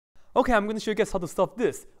Okay, I'm going to show you guys how to solve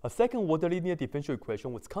this. A second-order linear differential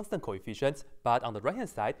equation with constant coefficients, but on the right-hand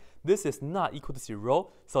side, this is not equal to 0,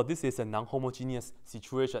 so this is a non-homogeneous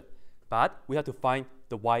situation. But we have to find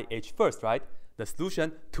the YH first, right? The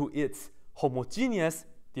solution to its homogeneous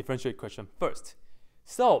differential equation first.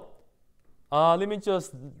 So, let me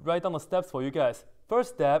just write down the steps for you guys.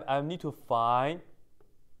 First step, I need to find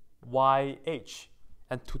YH.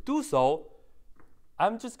 And to do so,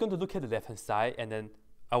 I'm just going to look at the left-hand side, and then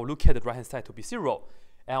I will look at the right-hand side to be 0.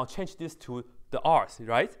 And I'll change this to the r's,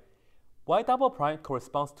 right? Y double prime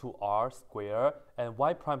corresponds to r squared, and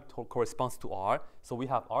y prime corresponds to r. So we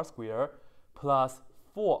have r squared plus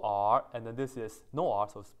 4r, and then this is no r,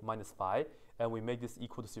 so it's minus 5. And we make this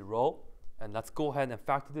equal to 0. And let's go ahead and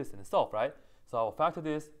factor this and solve, right? So I'll factor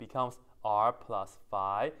this becomes r plus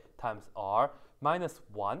 5 times r minus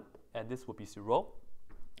 1, and this will be 0.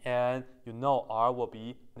 And you know r will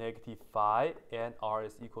be negative 5 and r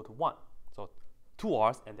is equal to 1. So 2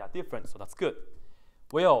 r's and they are different, so that's good.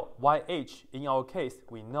 Well, YH in our case,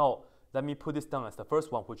 we know, let me put this down as the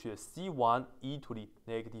first one, which is C1 e to the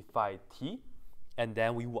negative 5t. And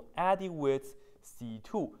then we will add it with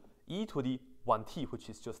C2 e to the 1t, which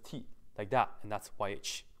is just t, like that, and that's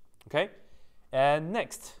YH. Okay? And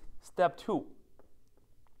next, step 2.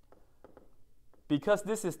 Because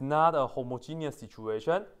this is not a homogeneous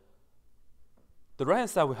situation, the right-hand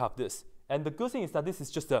side we have this. And the good thing is that this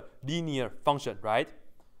is just a linear function, right?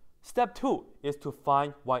 Step 2 is to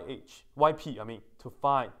find to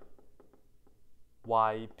find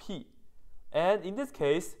YP. And in this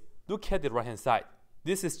case, look at the right-hand side.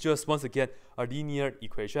 This is just, once again, a linear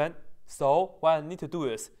equation. So what I need to do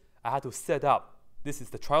is, I have to set up, this is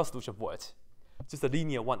the trial solution for it. Just a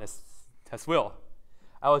linear one as well.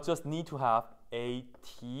 I will just need to have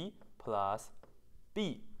AT plus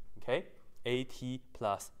B, okay? AT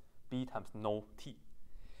plus B times no T.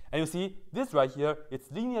 And you see, this right here, it's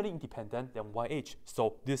linearly independent than YH,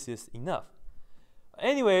 so this is enough.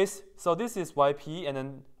 Anyways, so this is YP, and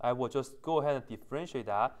then I will just go ahead and differentiate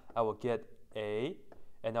that. I will get A,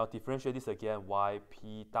 and I'll differentiate this again,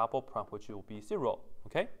 YP double prime, which will be 0,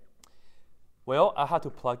 okay? Well, I have to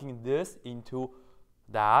plug in this into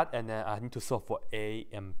that, and then I need to solve for A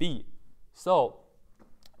and B. So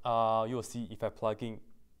you'll see if I plug in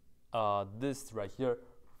this right here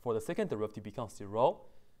for the second derivative becomes 0,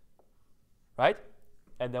 right?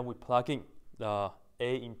 And then we plug in the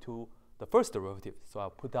A into the first derivative. So I'll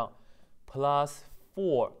put down plus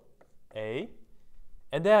 4A,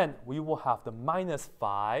 and then we will have the minus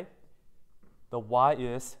 5. The y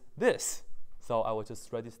is this. So I will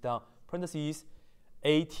just write this down, parentheses,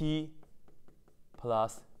 AT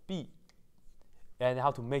plus B. And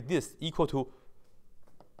how to make this equal to,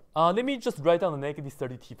 let me just write down the negative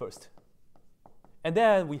 30t first. And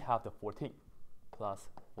then we have the 14 plus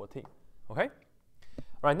 14, okay?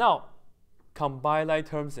 Right now, combine like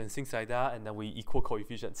terms and things like that, and then we equal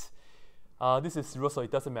coefficients. This is 0, so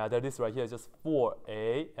it doesn't matter. This right here is just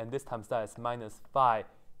 4a, and this times that is minus 5at,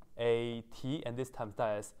 and this times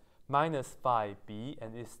that is minus 5b,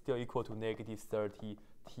 and it's still equal to negative 30t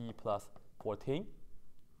plus 14.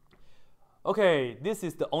 Okay, this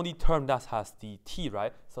is the only term that has the t,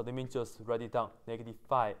 right? So let me just write it down, negative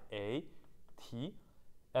 5a t.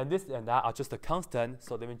 And this and that are just a constant,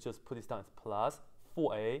 so let me just put this down as plus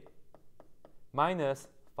 4a minus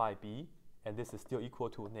 5b, and this is still equal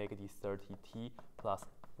to negative 30t plus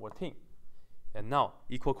 14. And now,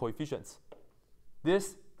 equal coefficients.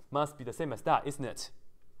 This must be the same as that, isn't it?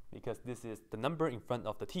 Because this is the number in front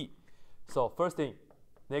of the t. So first thing,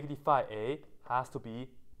 negative 5a has to be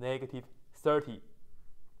negative 30.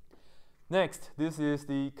 Next, this is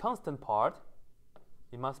the constant part.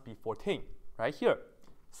 It must be 14 right here.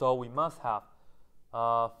 So we must have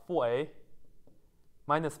 4a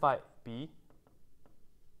minus 5b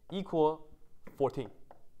equal 14,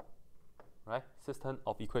 right? System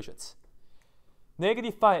of equations.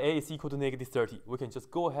 Negative 5a is equal to negative 30. We can just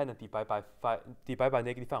go ahead and divide by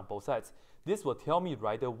negative 5 on both sides. This will tell me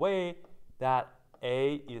right away that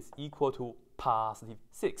a is equal to positive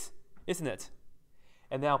 6, isn't it?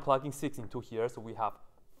 And now plugging 6 into here, so we have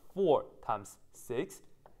 4 times 6,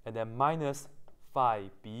 and then minus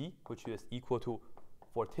 5b, which is equal to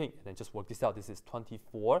 14. And then just work this out. This is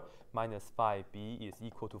 24 minus 5b is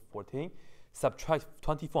equal to 14. Subtract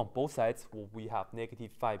 24 on both sides, well, we have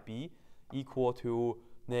negative 5b equal to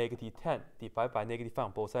negative 10. Divide by negative 5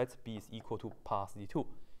 on both sides, b is equal to positive 2.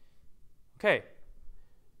 Okay,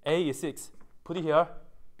 a is 6. Put it here.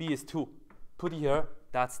 B is 2. Put it here.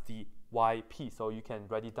 That's the YP. So you can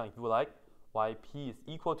write it down if you like. YP is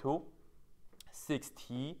equal to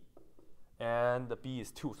 6t, and the B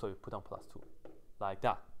is 2, so you put down plus 2, like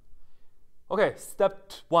that. Okay,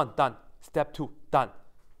 step 1 done. Step 2 done.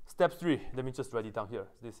 Step 3, let me just write it down here.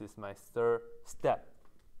 This is my third step.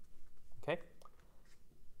 Okay,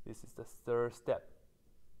 this is the third step.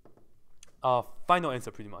 Final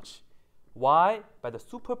answer pretty much. Y by the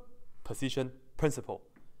superposition principle.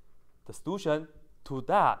 The solution to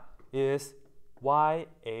that is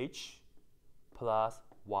YH plus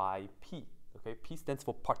YP. Okay, P stands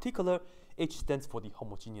for particular, H stands for the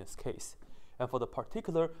homogeneous case. And for the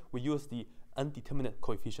particular, we use the undetermined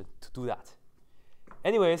coefficient to do that.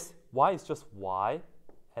 Anyways, Y is just Y,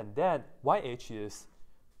 and then YH is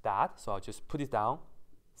that, so I'll just put it down.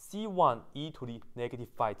 C1 e to the negative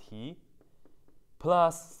phi t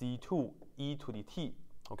plus C2 e to the t,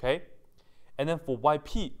 okay? And then for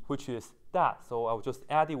YP, which is that, so I'll just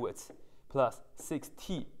add it with plus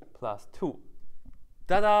 6t plus 2.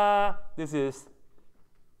 Ta-da! This is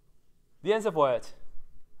the answer for it.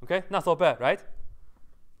 Okay, not so bad, right?